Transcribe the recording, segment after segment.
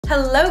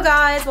Hello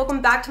guys,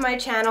 welcome back to my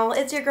channel.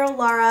 It's your girl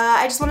Lara.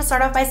 I just want to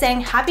start off by saying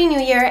Happy New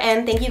Year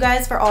and thank you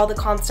guys for all the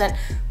constant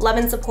love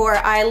and support.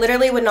 I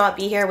literally would not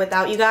be here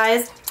without you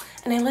guys,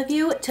 and I love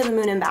you to the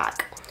moon and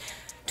back.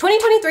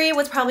 2023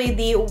 was probably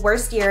the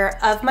worst year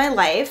of my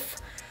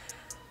life.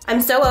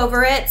 I'm so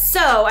over it,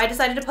 so I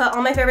decided to put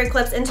all my favorite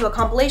clips into a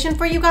compilation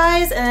for you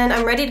guys, and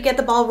I'm ready to get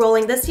the ball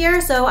rolling this year,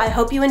 so I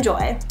hope you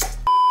enjoy.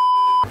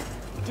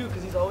 Dude,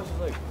 because he's always just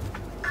like...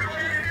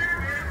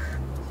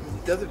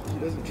 He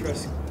doesn't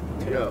trust...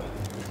 Yo.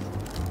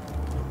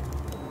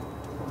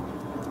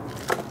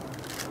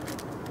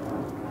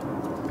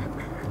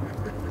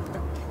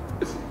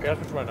 You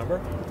ask me for my number?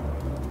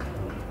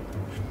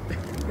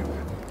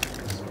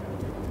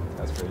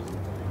 That's crazy.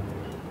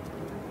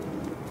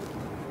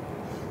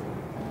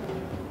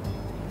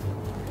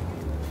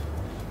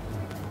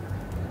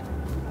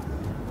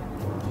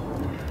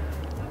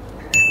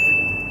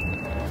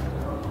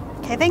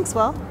 Okay, thanks,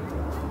 Will.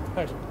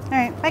 Thanks. All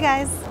right, bye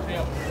guys.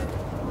 Yeah.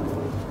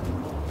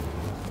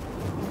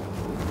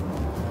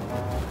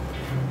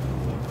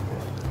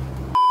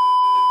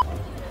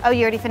 Oh,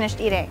 you already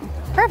finished eating.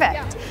 Perfect.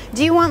 Yeah.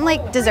 Do you want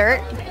like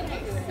dessert?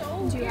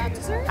 Do you have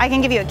dessert? I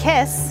can give you a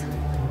kiss.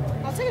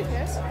 I'll take a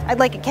kiss. I'd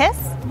like a kiss?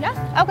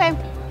 Yeah. Okay.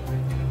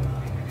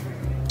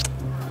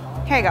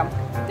 Here you go.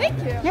 Thank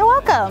you. You're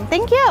welcome.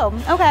 Thank you.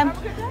 Okay.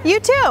 You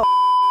too.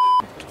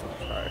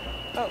 Sorry.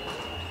 Oh.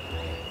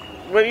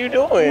 What are you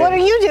doing? What are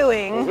you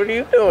doing? What are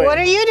you doing? What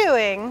are you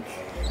doing?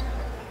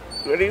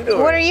 What are you doing?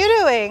 What are you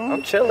doing?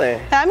 I'm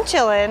chilling. I'm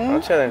chilling.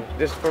 I'm chilling.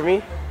 This for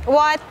me? Well,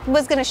 I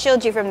was gonna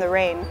shield you from the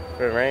rain.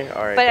 For the rain?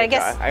 All right. But I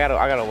guess I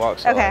gotta walk.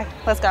 So okay,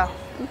 let's go.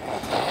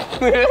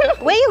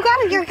 Wait,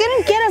 you're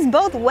gonna get us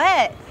both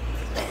wet.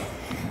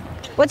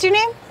 What's your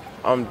name?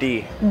 I'm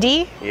D.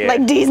 D? Yeah.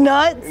 Like D's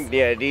nuts?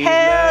 Yeah, D's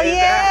Hell nuts.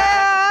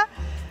 yeah!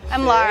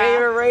 I'm Lara. It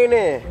ain't even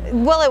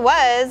raining. Well, it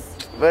was.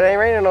 But it ain't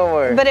raining no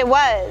more. But it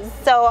was.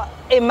 So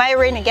it might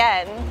rain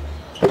again.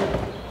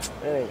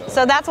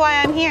 So that's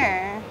why I'm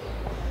here.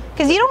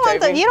 Cause you don't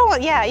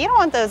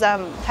want those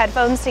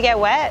headphones to get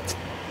wet.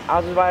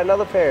 I'll just buy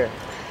another pair.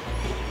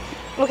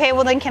 Okay,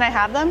 well then can I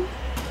have them?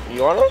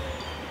 You want them?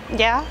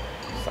 Yeah.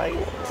 It's like,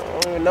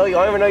 I don't even know you.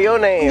 I don't even know your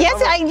name. Yes,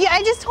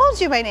 I just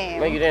told you my name.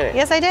 No, you didn't.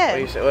 Yes, I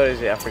did. What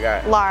is it? I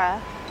forgot. Lara.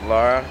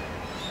 Lara.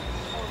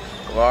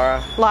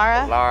 Lara.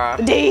 Lara.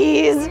 Lara.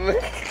 D's.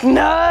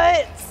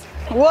 Nuts.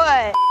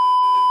 What?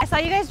 I saw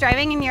you guys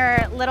driving in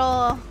your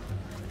little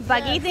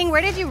buggy thing.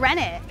 Where did you rent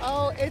it?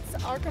 Oh, it's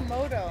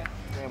Arcimoto.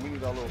 Man, we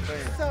need our little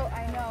thing. So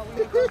I know,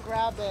 we need to go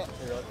grab it.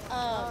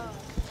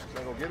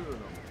 Can I go get it or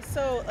no?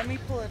 So let me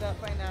pull it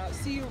up right now.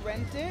 So you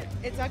rent it?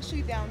 It's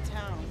actually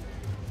downtown.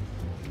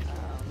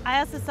 I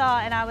also saw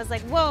and I was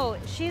like, whoa,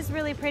 she's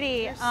really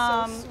pretty. You're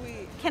so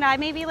sweet. Can I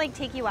maybe like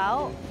take you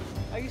out?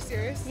 Are you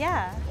serious?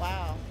 Yeah.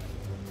 Wow.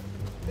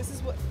 This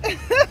is what.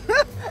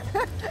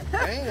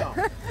 Damn.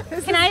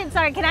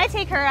 Can I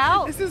take her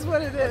out? This is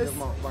what it is.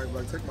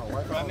 Like take my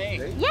wife out on a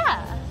date?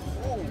 Yeah.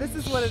 This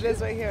is what it is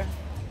right here.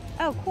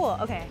 Oh, cool.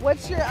 Okay.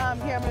 What's your here? I'm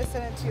gonna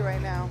send it to you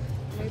right now.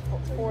 Let me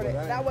forward it.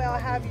 That way I'll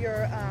have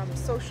your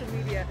social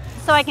media.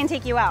 So I can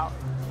take you out.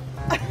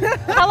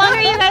 How long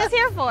are you guys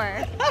here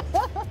for?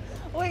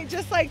 Wait,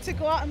 just like to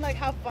go out and like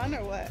have fun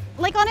or what?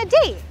 Like on a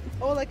date.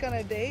 Oh, like on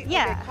a date?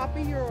 Yeah. Okay,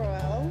 copy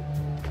URL,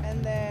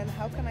 and then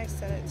how can I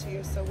send it to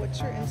you? So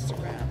what's your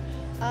Instagram?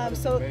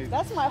 So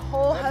that's my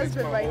whole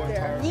husband right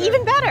there.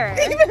 Even better.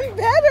 Even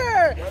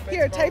better.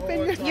 Here, type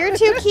in your. You're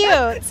too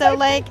cute. So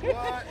like.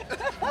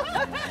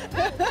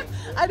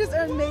 I just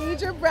earned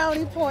major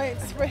brownie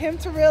points for him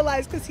to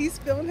realize because he's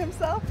filmed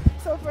himself.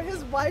 So for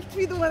his wife to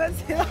be the one that's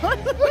hit on.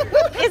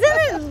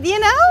 Isn't it, you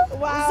know?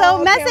 Wow.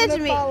 So okay, message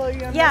me.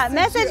 Yeah,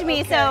 message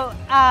me. Okay. So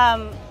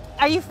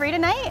are you free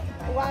tonight?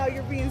 Wow,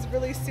 you're being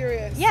really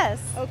serious. Yes.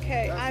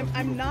 Okay,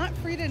 I'm not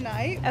free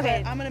tonight.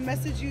 Okay. But I'm gonna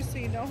message you so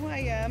you know who I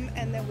am,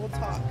 and then we'll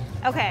talk.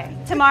 Okay,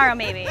 tomorrow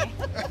maybe.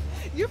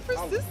 You're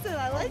persistent.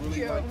 I like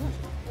you.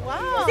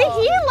 Wow. See,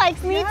 he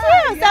likes me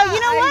too. So you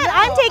know what?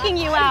 I'm taking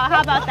you out.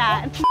 How about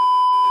that?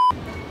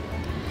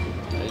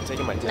 Are you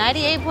taking my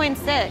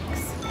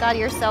 98.6. God,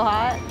 you're so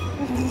hot.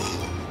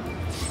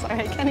 Sorry,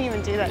 I can't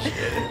even do that.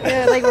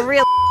 You're like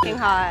real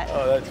hot.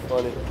 Oh, that's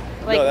funny.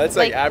 Like, no, that's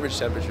like average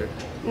temperature.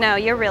 No,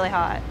 you're really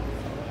hot.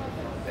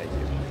 Thank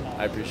you.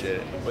 I appreciate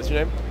it. What's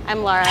your name?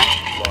 I'm Lara.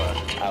 Laura.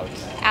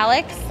 Alex.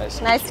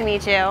 Alex? Nice to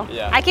meet you.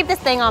 Yeah. I keep this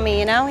thing on me,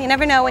 you know? You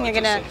never know when you're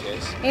gonna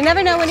you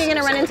never know when you're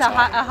gonna run into a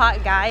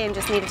hot guy and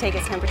just need to take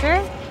his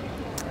temperature.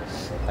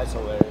 That's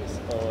hilarious.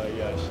 Oh my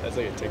gosh. That's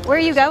like a TikTok. Where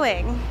are you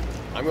going?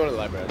 I'm going to the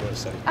library. I'm going to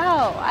study.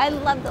 Oh, I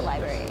love the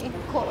library.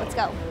 Cool, let's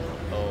go.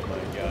 Oh my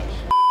gosh.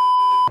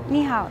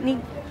 你好，你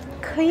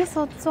可以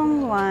说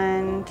中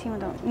文，听不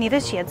懂。你的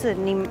鞋子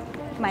你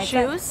买在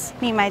Shoes?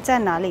 你买在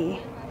哪里？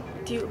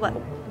 Do you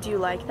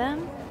like them?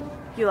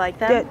 You like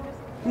them? 对，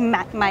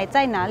买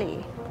在哪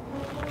里？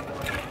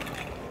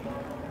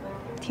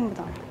听不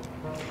懂。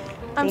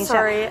 I'm 等一下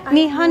sorry. I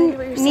你 don't 很 know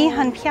what you're 你 saying.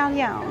 很漂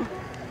亮。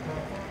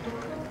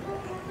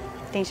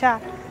等一下，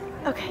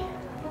 Okay.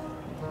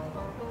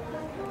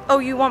 Oh,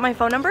 you want my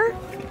phone number?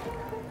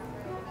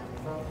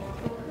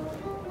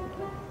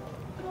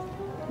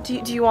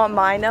 Do you want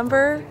my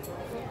number?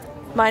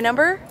 My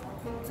number?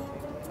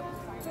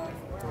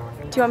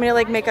 Do you want me to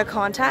like make a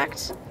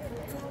contact?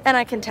 And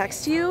I can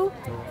text you?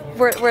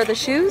 Where are the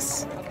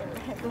shoes?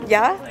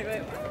 Yeah?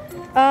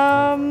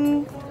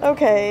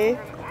 Okay.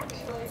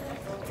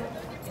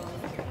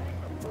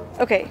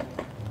 Okay.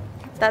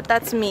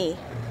 That's me.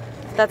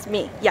 That's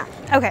me. Yeah.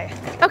 Okay.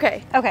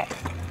 Okay. Okay.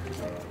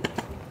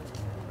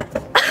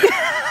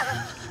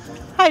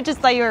 I just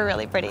thought you were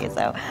really pretty,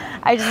 so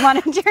I just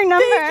wanted your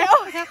number.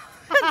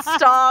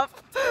 Stop.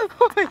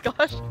 Oh my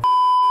gosh.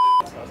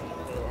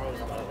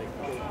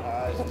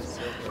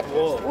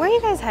 Where are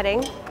you guys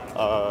heading?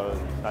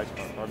 Back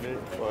to my apartment.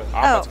 I'm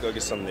about to go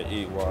get something to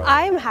eat. Why?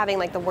 I'm having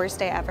like the worst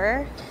day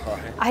ever.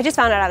 I just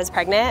found out I was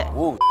pregnant.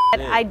 Ooh,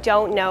 And I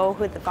don't know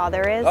who the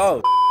father is.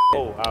 oh,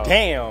 wow.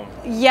 Damn.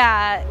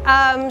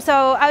 Yeah.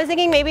 So I was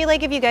thinking maybe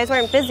like if you guys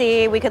weren't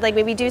busy, we could like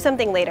maybe do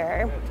something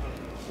later.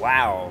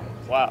 Wow.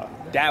 Wow.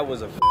 That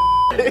was a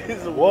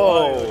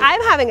whoa.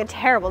 I'm having a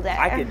terrible day.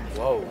 I could.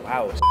 Whoa.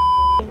 Wow.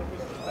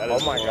 Oh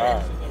my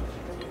god.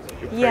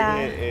 You're Yeah.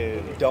 pregnant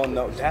and don't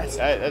know. That's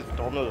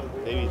don't know the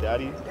baby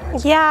daddy.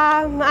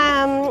 Yeah.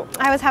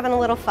 I was having a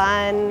little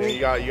fun. You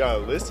got a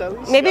list at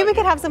least. Maybe we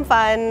could have some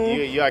fun.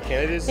 You got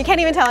candidates. You can't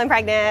even tell I'm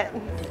pregnant.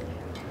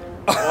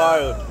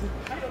 Wild.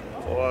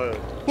 Wild.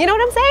 You know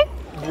what I'm saying?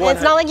 What?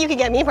 It's not like you could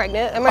get me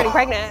pregnant. I'm already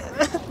pregnant.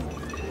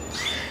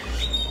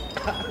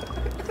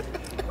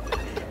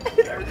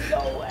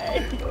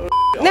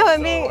 No, I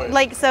mean,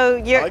 like, so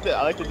you're.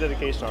 I like the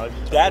dedication.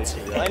 That's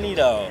funny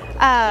though. The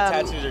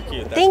tattoos are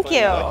cute. That's Thank funny.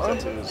 you. I like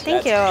tattoos.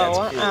 Thank you.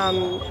 That's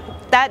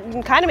cute.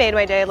 That kind of made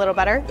my day a little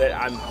better. That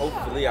I'm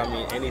hopefully, I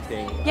mean,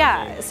 anything. Yeah.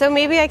 I mean, So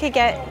maybe I could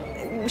get.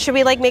 Should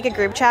we like make a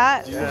group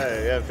chat?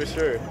 Yeah, for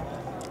sure.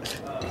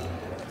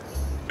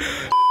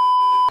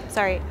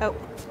 Sorry. Oh.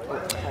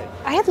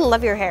 I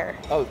love your hair.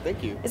 Oh,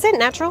 thank you. Is it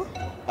natural?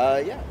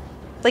 Yeah.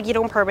 Like you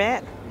don't perm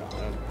it?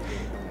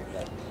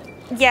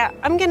 Yeah.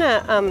 I'm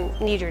gonna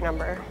need your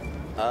number.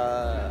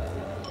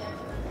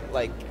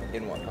 Like,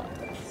 in what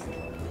context?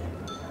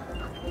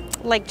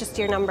 Like just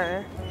your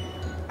number.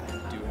 I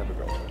do have a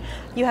girlfriend.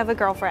 You have a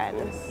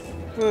girlfriend.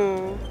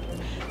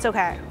 It's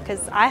okay,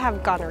 because I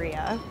have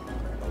gonorrhea.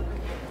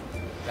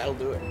 That'll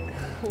do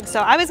it.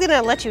 So I was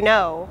gonna let you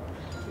know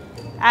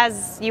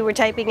as you were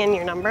typing in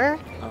your number,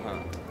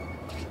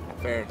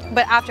 Fair enough.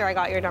 but after I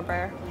got your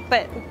number.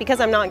 But because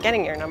I'm not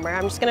getting your number,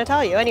 I'm just gonna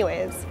tell you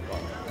anyways.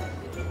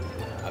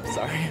 I'm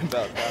sorry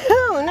about that.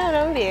 Oh, no,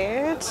 don't be.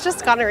 It's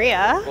just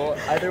gonorrhea. Well,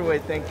 either way,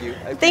 thank you.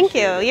 I Thank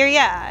you. appreciate it.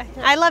 Yeah.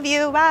 I love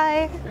you.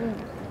 Bye.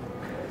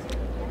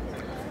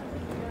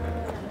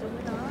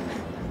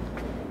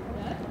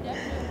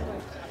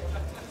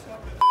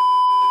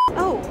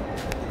 Oh.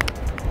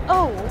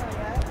 Oh.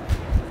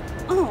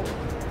 Oh.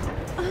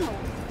 Oh.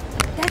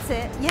 That's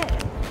it. Yeah.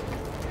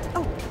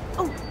 Oh.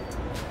 Oh.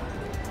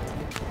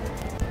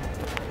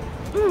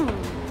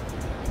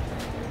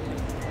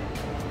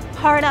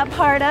 Hard up,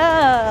 hard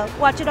up.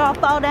 Watch it all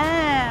fall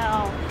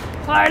down.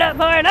 Hard up,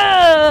 hard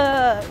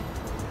up.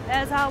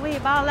 That's how we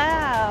ball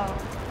out.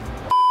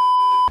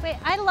 Wait,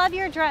 I love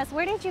your dress.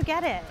 Where did you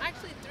get it? I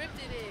actually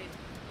thrifted it.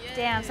 Yes.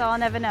 Damn, so I'll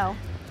never know.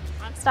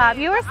 I'm Stop,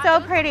 saying, you were I so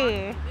love pretty.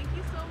 Thank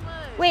you so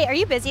much. Wait, are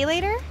you busy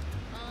later?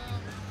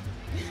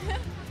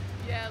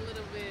 Yeah, a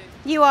little bit.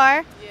 You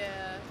are? Yeah.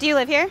 Do you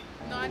live here?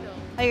 No, I don't.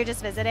 Oh, you're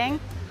just visiting?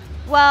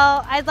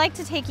 Well, I'd like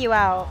to take you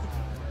out.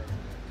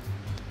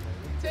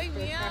 Take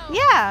me out.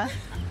 Yeah.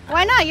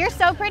 Why not? You're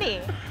so pretty.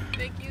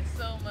 Thank you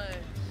so much.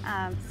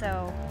 So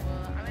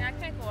Well, I mean, I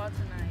can't go out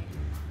tonight.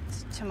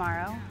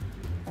 tomorrow,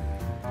 I'm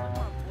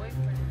my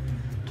boyfriend.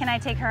 can I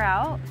take her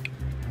out?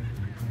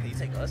 Can you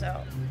take us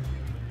out?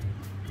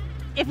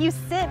 If you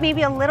sit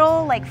maybe a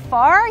little like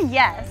far,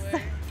 yes. Yeah,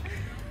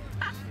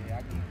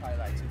 I can probably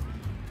like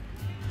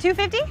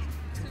 250?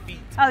 2 feet.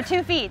 Oh,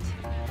 2 feet.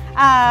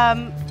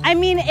 I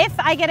mean, if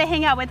I get to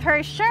hang out with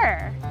her,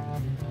 sure.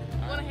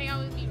 You want to hang out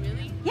with me,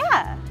 really?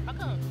 Yeah, How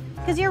come?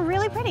 because you're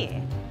really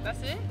pretty.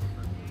 That's it?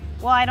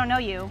 Well, I don't know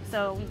you,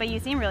 but you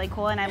seem really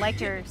cool, and I liked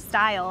your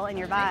style and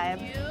your vibe.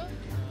 Thank you.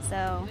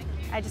 So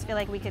I just feel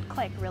like we could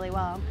click really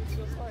well.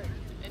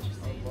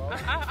 Interesting.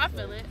 I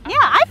feel it. Yeah,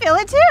 I feel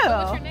it too.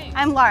 What's your name?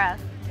 I'm Laura.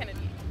 Kennedy.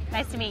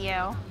 Nice to meet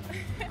you.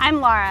 I'm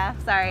Laura,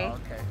 sorry.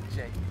 Okay,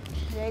 Jake.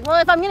 Jake. Well,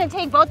 if I'm gonna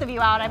take both of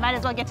you out, I might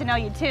as well get to know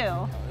you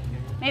too.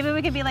 Maybe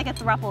we could be like a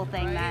throuple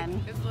thing Right?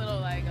 then. It's a little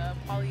like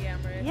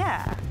polyamorous.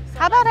 Yeah. Something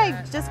How about like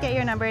I that. just get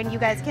your number and you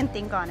guys can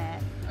think on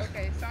it?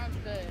 Okay, sounds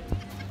good.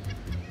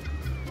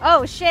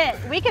 Oh shit,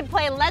 we could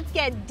play Let's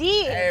Get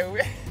Deep.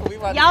 Hey, we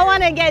about Y'all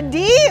wanna get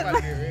deep? to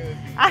get real.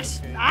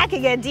 I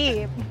could get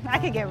deep. I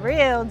could get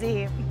real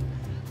deep.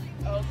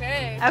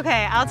 Okay.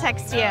 Okay, I'll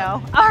text you.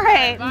 All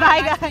right,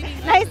 Bye. bye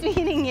Nice guys.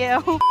 meeting you.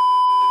 Nice meeting you.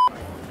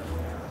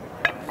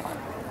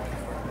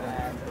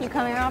 You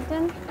come here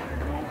often?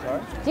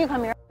 Sorry? Do you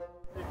come here?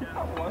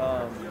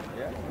 Yeah.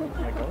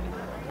 Can I go?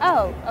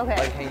 Oh, okay.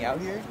 Like, hang out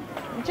here?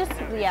 Just,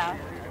 yeah.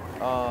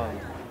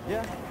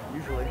 Yeah,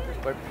 usually.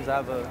 But because I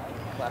have a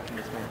class in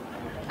this morning.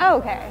 Oh,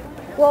 okay.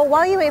 Well,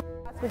 while you wait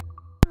for us, would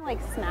you like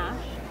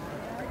smash?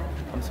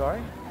 I'm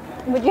sorry?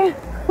 Would you?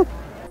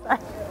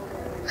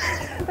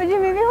 Would you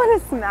maybe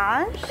want to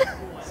smash?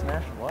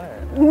 Smash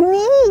what?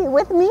 Me,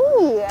 with me.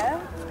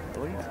 What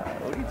are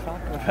you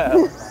talking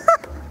about?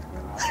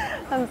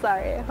 I'm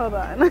sorry, hold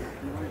on.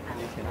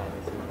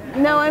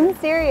 No, I'm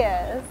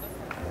serious.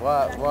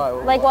 What?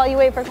 Like while you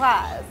wait for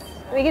class.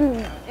 We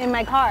can, in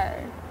my car.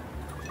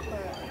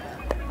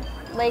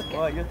 Like.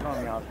 Well, you're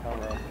throwing me off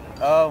color.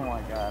 Oh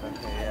my god,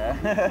 okay,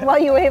 yeah. While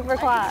you wait for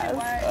class.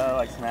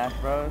 Like Smash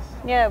Bros?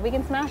 Yeah, we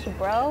can smash it,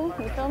 bro.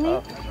 You feel me? Oh,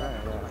 for sure,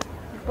 yeah.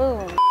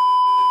 Boom.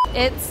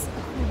 It's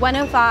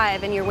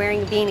 1:05 and you're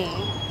wearing a beanie.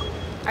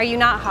 Are you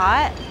not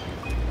hot?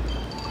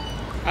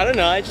 I don't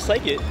know, I just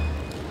like it.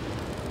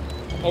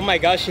 Oh my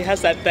gosh, she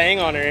has that thing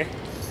on her.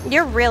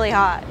 You're really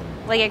hot.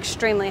 Like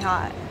extremely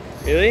hot.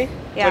 Really?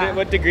 Yeah.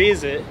 What degree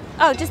is it?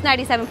 Oh, just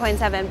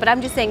 97.7, but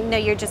I'm just saying, no,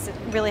 you're just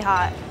really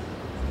hot.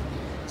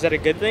 Is that a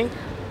good thing?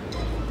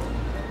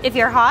 If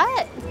you're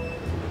hot,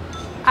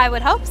 I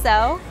would hope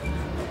so.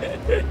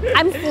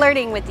 I'm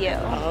flirting with you.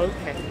 Oh,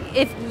 okay.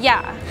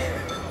 Yeah.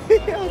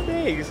 Oh,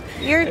 thanks.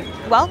 You're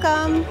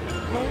welcome.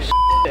 Oh,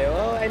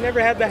 well, I never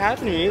had that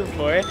happen to me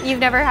before. You've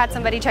never had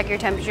somebody check your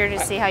temperature to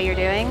see how you're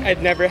doing?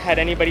 I'd never had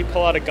anybody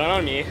pull out a gun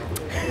on me.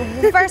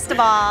 First of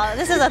all,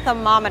 this is a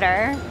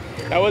thermometer.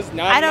 That was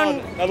not.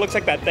 That looks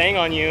like that thing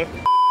on you.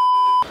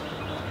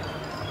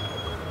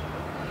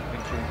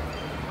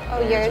 Oh,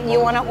 you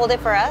want to hold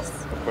it for us?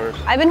 Of course.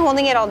 I've been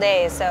holding it all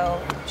day,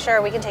 so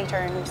sure, we can take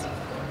turns.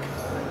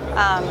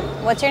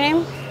 What's your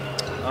name?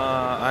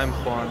 I'm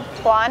Juan.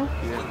 Juan?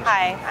 Yeah.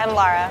 Hi, I'm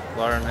Lara.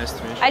 Lara, nice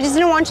to meet you. I just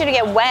didn't want you to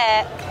get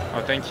wet.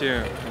 Oh, thank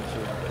you.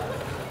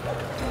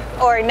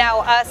 Or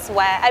now us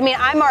wet. I mean,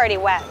 I'm already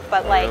wet,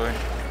 but like, really?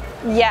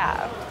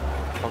 Yeah.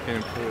 How can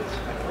you prove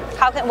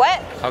it?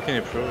 What? How can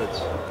you prove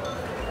it?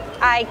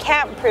 I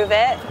can't prove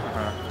it,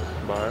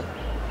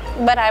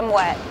 But I'm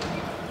wet.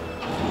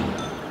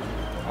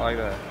 I like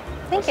that.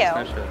 Thank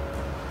That's you. nice.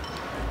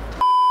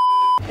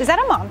 Is that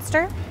a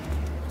monster?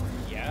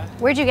 Yeah.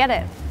 Where'd you get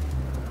it?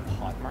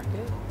 Hot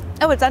market?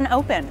 Oh, it's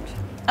unopened.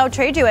 I'll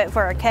trade you it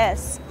for a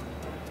kiss.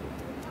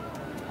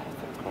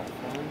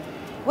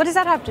 What does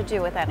that have to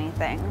do with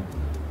anything?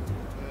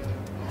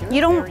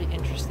 You're a very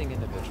interesting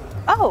individual.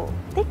 Oh,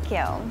 thank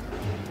you.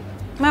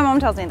 My mom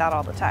tells me that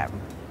all the time.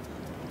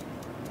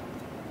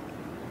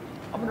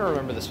 I'm gonna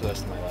remember this for the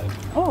rest of my life.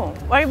 Oh,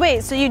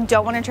 wait, so you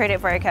don't want to trade it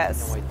for a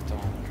kiss? No, I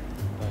don't.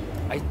 But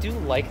I do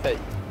like that.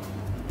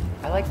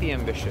 I like the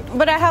ambition.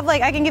 But I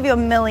can give you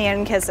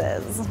 1,000,000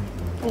 kisses.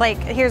 Like,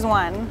 here's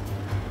one.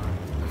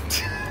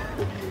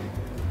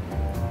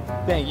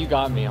 Dang, you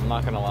got me, I'm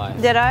not gonna lie.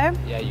 Did I?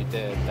 Yeah, you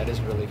did. That is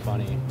really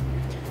funny.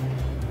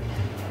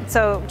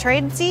 So,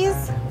 trade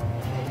seas?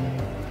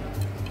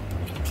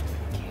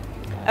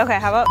 Okay,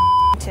 how about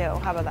 2?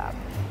 How about that?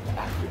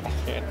 I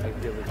can't, I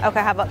really can't.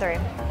 Okay, how about 3?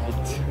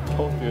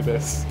 Don't do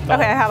this.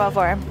 Okay, how about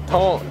 4?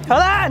 Don't.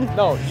 Hold on!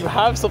 No, you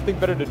have something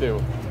better to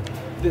do.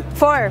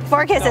 4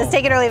 kisses, No.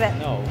 take it or leave it.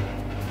 No.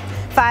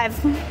 5.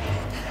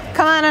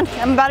 Come on,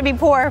 I'm about to be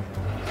poor.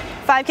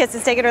 5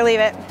 kisses, take it or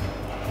leave it.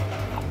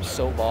 I'm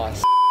so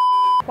lost.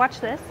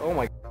 Watch this. Oh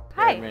my.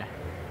 Hi. Man.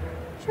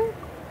 Sure.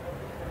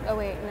 Oh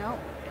wait, no.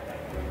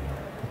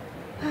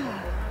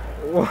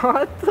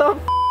 What the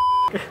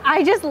f?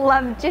 I just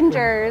love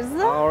gingers.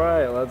 All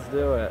right, let's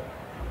do it.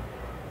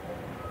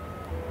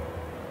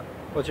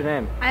 What's your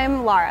name?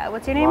 I'm Lara.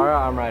 What's your name? Lara,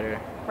 I'm Ryder.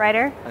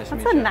 Ryder? Nice to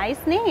That's meet a you.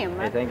 nice name.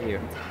 Hey, thank you.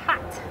 It's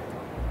hot.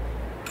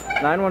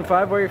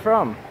 915, where are you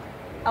from?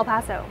 El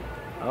Paso.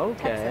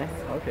 Okay,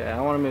 okay. I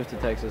want to move to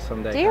Texas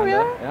someday. Do you kinda.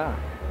 really? Yeah.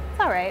 It's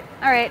all right.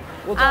 All right.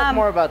 We'll talk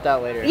more about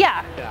that later.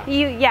 Yeah.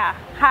 Yeah.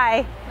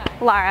 Hi,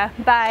 Lara.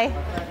 Bye.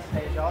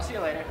 Hey, I'll see you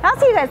later. I'll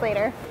see you guys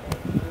later.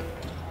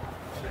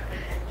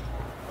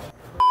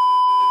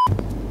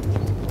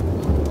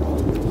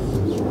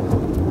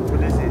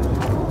 What is it?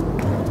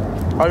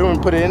 Oh, you want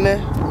to put it in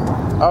there?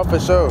 Oh, for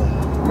sure.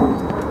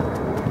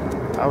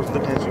 I was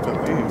looking at you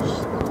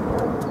confused.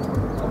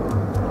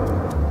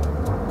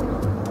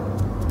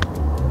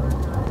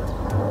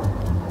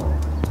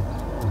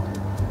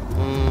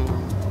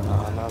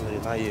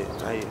 Not yet.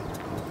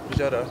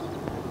 Shut up.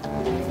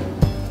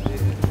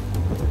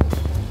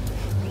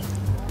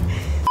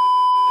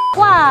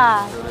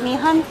哇，你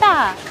很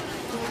大，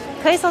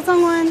可以说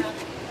中文。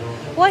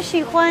我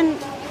喜欢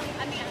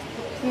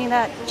你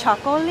的巧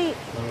克力。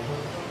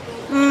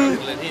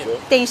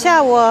等一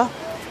下我。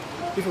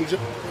 You from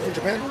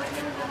Japan?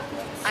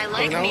 I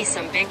like me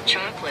some big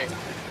chocolate.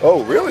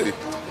 Oh, really?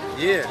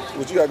 Yeah.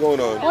 What you got going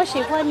on? 我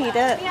喜欢你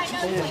的，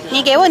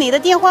你给我你的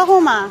电话号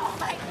码。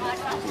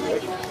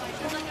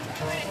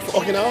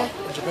 Okinawa?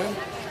 Japan?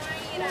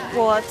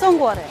 我中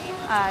国的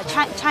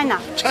，China。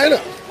 China?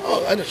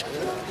 Oh, I know China.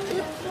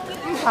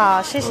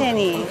 好，谢谢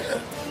你。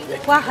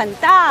哇，很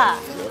大。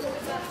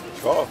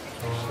 Oh.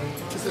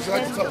 Just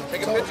like to talk.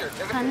 Take a picture.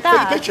 很 Take a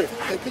大。 picture.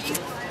 Take a picture.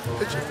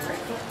 Picture.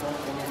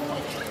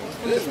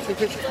 Yeah, take a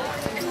picture.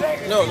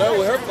 No, not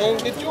with her phone.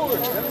 Get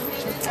yours.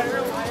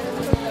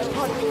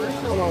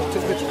 Come on,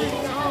 take a picture.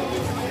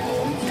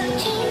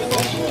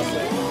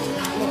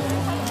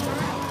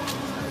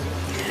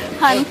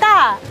 很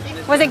大.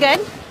 Was it good?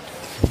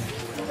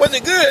 Was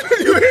it good?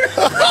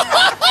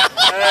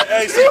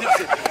 Hey, see, you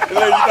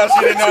thought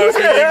she didn't know how to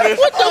speak English?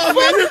 What the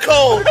fuck? You're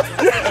cold.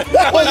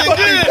 Was it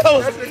good?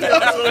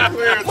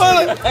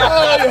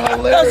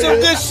 That's some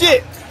good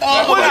shit.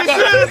 Was it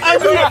good? I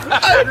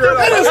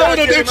didn't say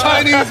no damn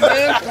Chinese,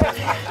 man.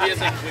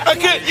 I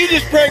can't. You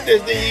just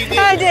practiced, did you?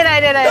 I did.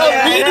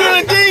 Did you do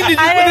it again? Did you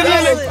put it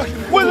in?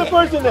 Where's the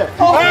person at?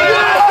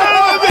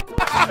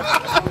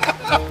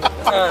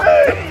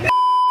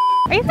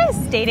 Are you guys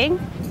dating?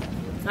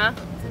 Huh?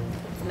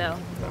 No.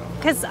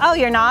 Cause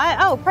you're not?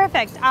 Oh,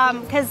 perfect.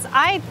 Cause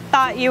I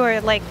thought you were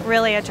like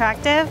really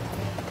attractive.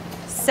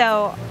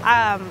 So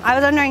I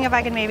was wondering if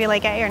I could maybe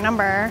like get your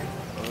number.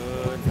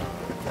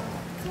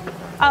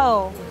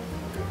 Oh.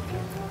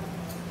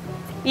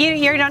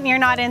 You're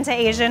not into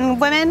Asian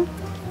women?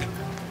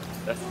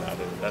 That's not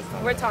it. That's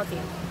not We're it. talking.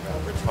 No,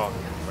 we're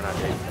talking. We're not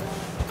dating.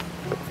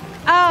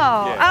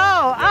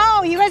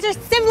 Oh, you guys are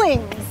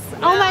siblings.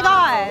 No. Oh my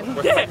God.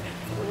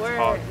 We're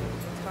talking.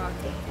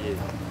 talking. Yeah.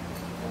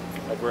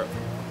 Like we're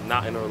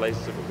not in a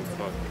relationship, but we're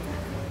talking.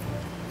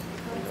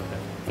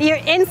 You're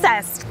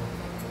incest.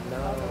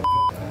 No.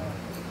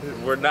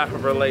 We're not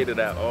related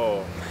at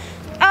all.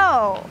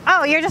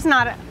 Oh, you're just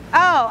not.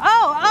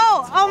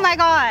 Oh my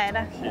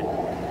God.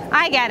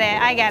 I get it.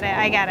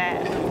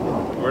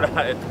 We're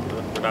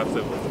not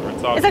siblings. We're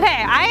talking. It's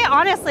okay. I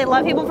honestly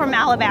love people from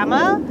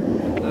Alabama.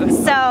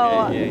 So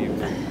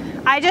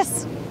I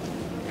just.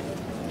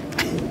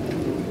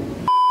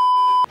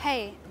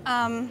 Hey,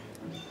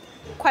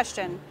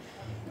 question.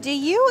 Do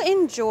you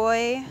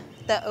enjoy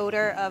the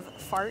odor of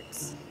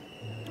farts?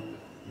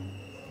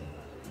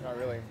 Not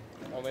really.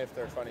 Only if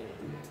they're funny.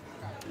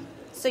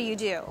 So you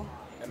do.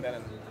 And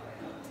then.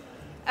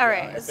 All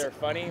right. If they're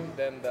funny,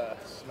 then the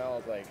smell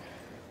is like,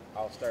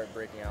 I'll start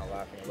breaking out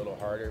laughing a little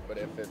harder. But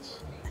if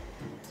it's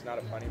not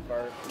a funny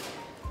fart,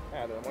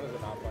 yeah, then when is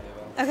it not funny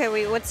though? Okay,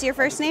 wait. What's your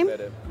first name?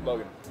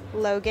 Logan.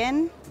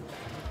 Logan.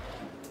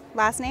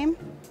 Last name?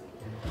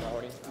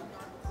 Mahoney.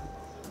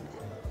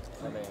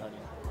 Honey.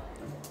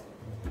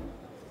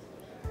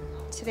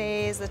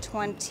 Today is the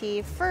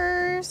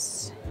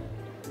 21st.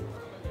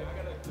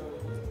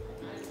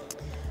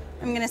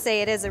 I'm gonna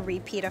say it is a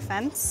repeat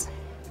offense.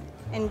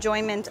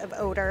 Enjoyment of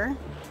odor.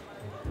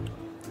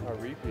 A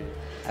repeat.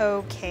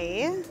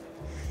 Okay.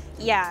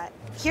 Yeah,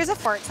 here's a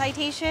fart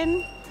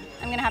citation.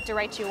 I'm gonna have to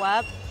write you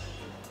up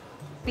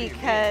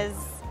because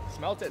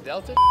Smelt it,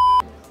 dealt it?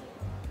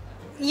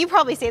 you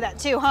probably say that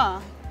too, huh?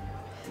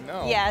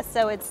 No. Yeah,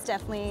 so it's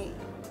definitely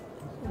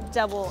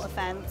double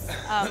offense,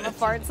 a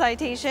fart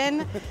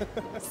citation.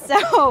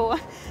 So.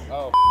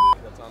 Oh,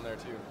 that's on there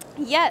too.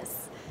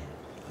 Yes.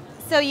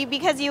 So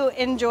because you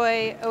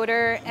enjoy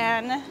odor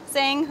and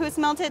saying who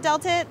smelt it,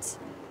 dealt it,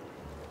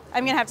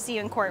 I'm gonna have to see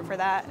you in court for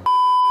that.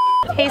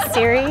 Hey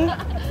Siri,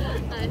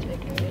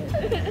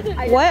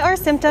 what are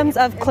symptoms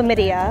of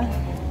chlamydia?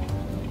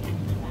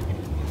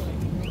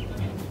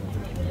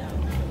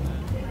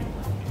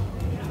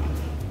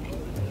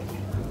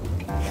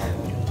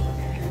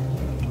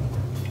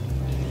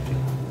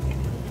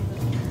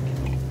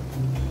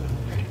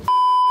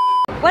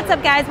 What's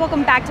up guys,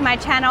 welcome back to my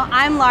channel.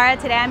 I'm Lara,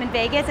 today I'm in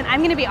Vegas and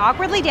I'm gonna be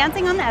awkwardly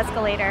dancing on the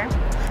escalator.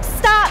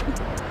 Stop!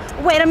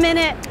 Wait a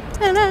minute.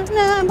 Put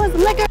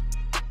some liquor.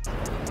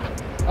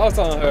 Oh, it's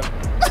on her.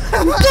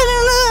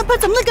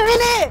 Put some liquor in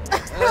it.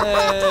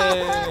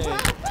 Oh.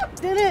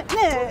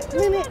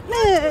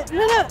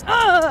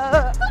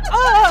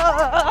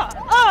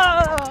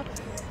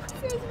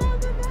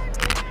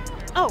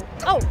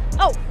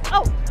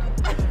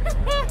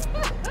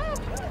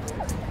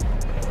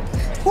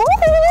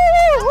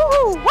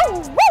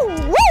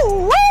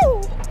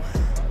 Woo.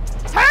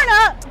 Turn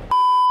up.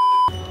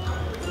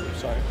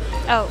 Sorry.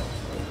 Oh.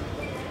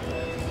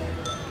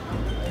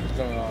 What's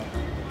going on?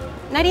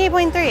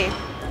 98.3.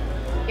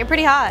 You're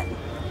pretty hot.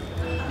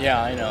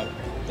 Yeah, I know.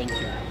 Thank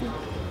you.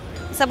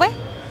 Subway?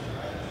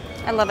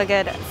 I love a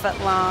good foot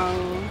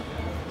long.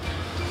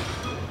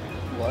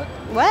 What?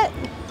 What?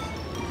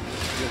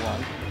 You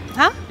want?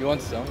 Huh? You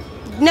want some?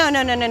 No.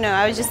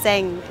 I was just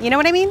saying, you know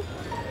what I mean?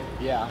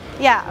 Yeah.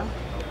 Yeah.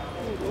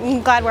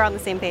 I'm glad we're on the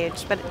same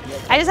page, but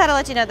I just had to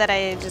let you know that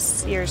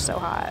you're so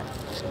hot.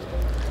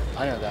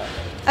 I know that.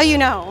 Oh, you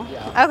know?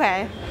 Yeah.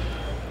 Okay.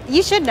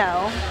 You should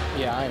know.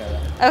 Yeah, I know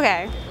that.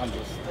 Okay. I'm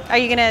just. Are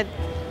you gonna?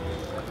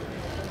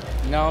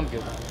 No, I'm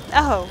good.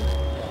 Oh.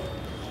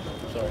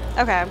 Sorry.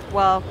 Okay,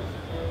 well,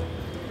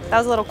 that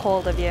was a little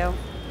cold of you.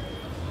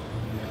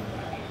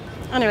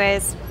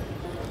 Anyways.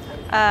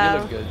 You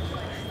look good.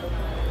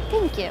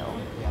 Thank you.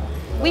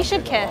 We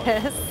should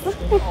kiss.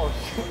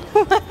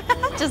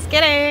 Just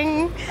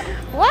kidding.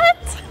 What?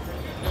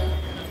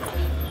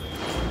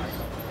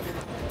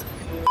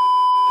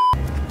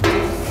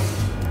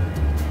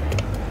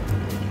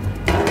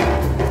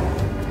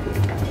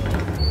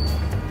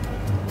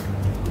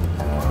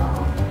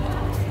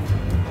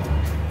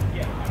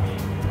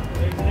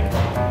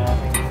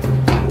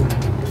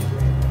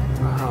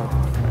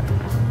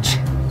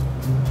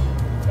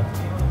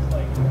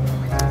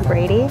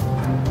 Brady?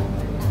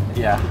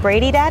 Yeah.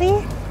 Brady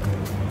Daddy?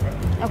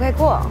 Okay,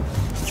 cool.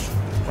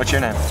 What's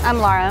your name? I'm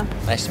Laura.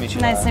 Nice to meet you.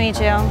 Nice to meet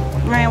you.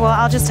 All right, well,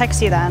 I'll just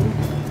text you then.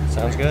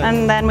 Sounds good.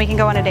 And then we can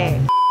go on a date.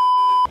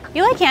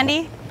 You like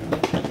candy?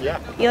 Yeah.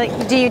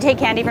 Do you take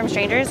candy from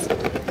strangers?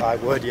 I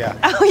would, yeah.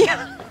 Oh,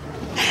 yeah.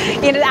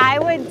 You know, I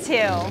would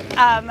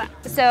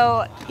too.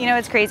 So, you know,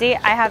 it's crazy.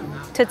 I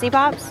have Tootsie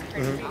Pops.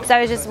 Mm-hmm. So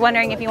I was just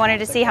wondering if you wanted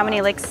to see how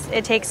many licks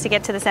it takes to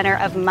get to the center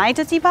of my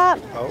Tootsie Pop.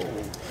 Oh.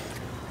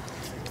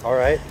 All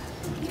right.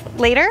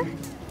 Later?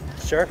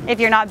 Sure. If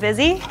you're not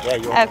busy? Yeah,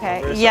 you want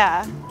Okay, to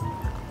yeah.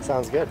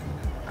 Sounds good.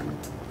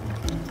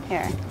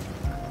 Here.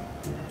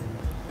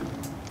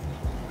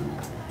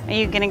 Are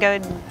you gonna go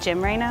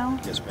gym right now?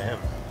 Yes, ma'am.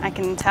 I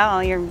can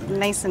tell you're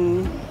nice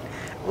and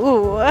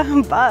ooh,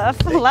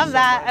 buff. Love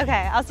that.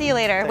 Okay, I'll see you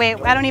later.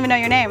 Wait, I don't even know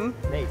your name.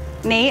 Nate.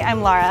 Nate,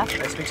 I'm Laura.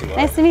 Nice to meet you,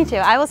 Laura. Nice to meet you.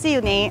 I will see you,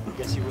 Nate.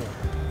 Yes, you will.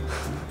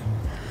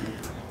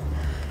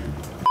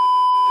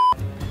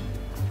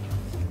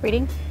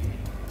 Reading?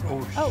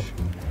 Oh.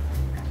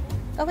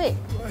 Oh wait.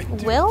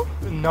 Will?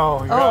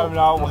 No, you're Oh.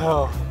 not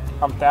Will.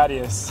 I'm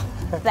Thaddeus.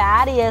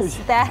 Thaddeus.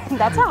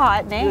 That's a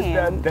hot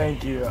name.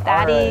 Thank you.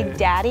 Daddy, All right.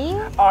 Daddy?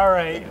 All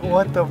right.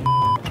 What the?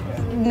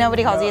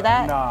 Nobody calls you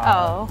that? No.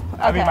 Oh.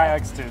 Okay. I mean, my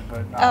ex did,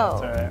 but no, Oh.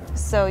 it's all right.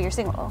 So you're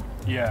single?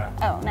 Yeah.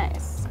 Oh,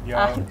 nice.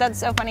 Yeah. That's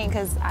so funny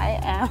because I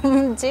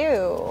am too.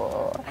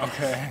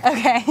 Okay.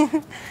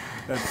 Okay.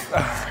 That's,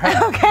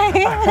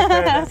 Okay.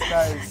 That's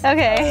nice.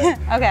 Okay.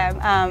 Okay.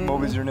 What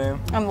was your name?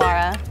 I'm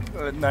Laura.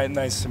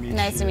 Nice to meet you.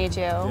 Nice to meet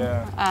you.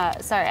 Yeah.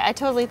 Sorry, I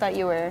totally thought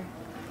you were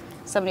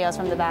somebody else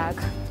from the back.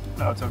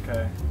 No, it's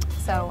okay.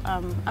 So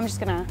I'm just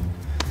gonna.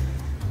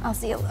 I'll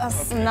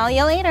smell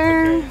you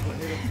later.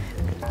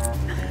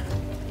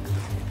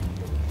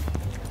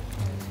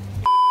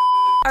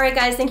 Alright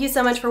guys, thank you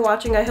so much for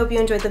watching. I hope you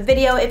enjoyed the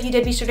video. If you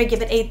did, be sure to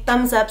give it a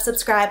thumbs up,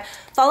 subscribe,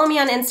 follow me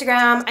on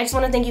Instagram. I just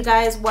want to thank you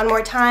guys one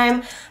more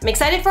time. I'm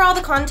excited for all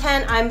the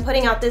content I'm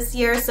putting out this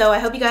year, so I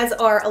hope you guys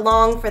are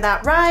along for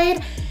that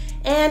ride.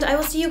 And I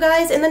will see you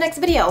guys in the next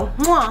video.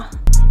 Mwah!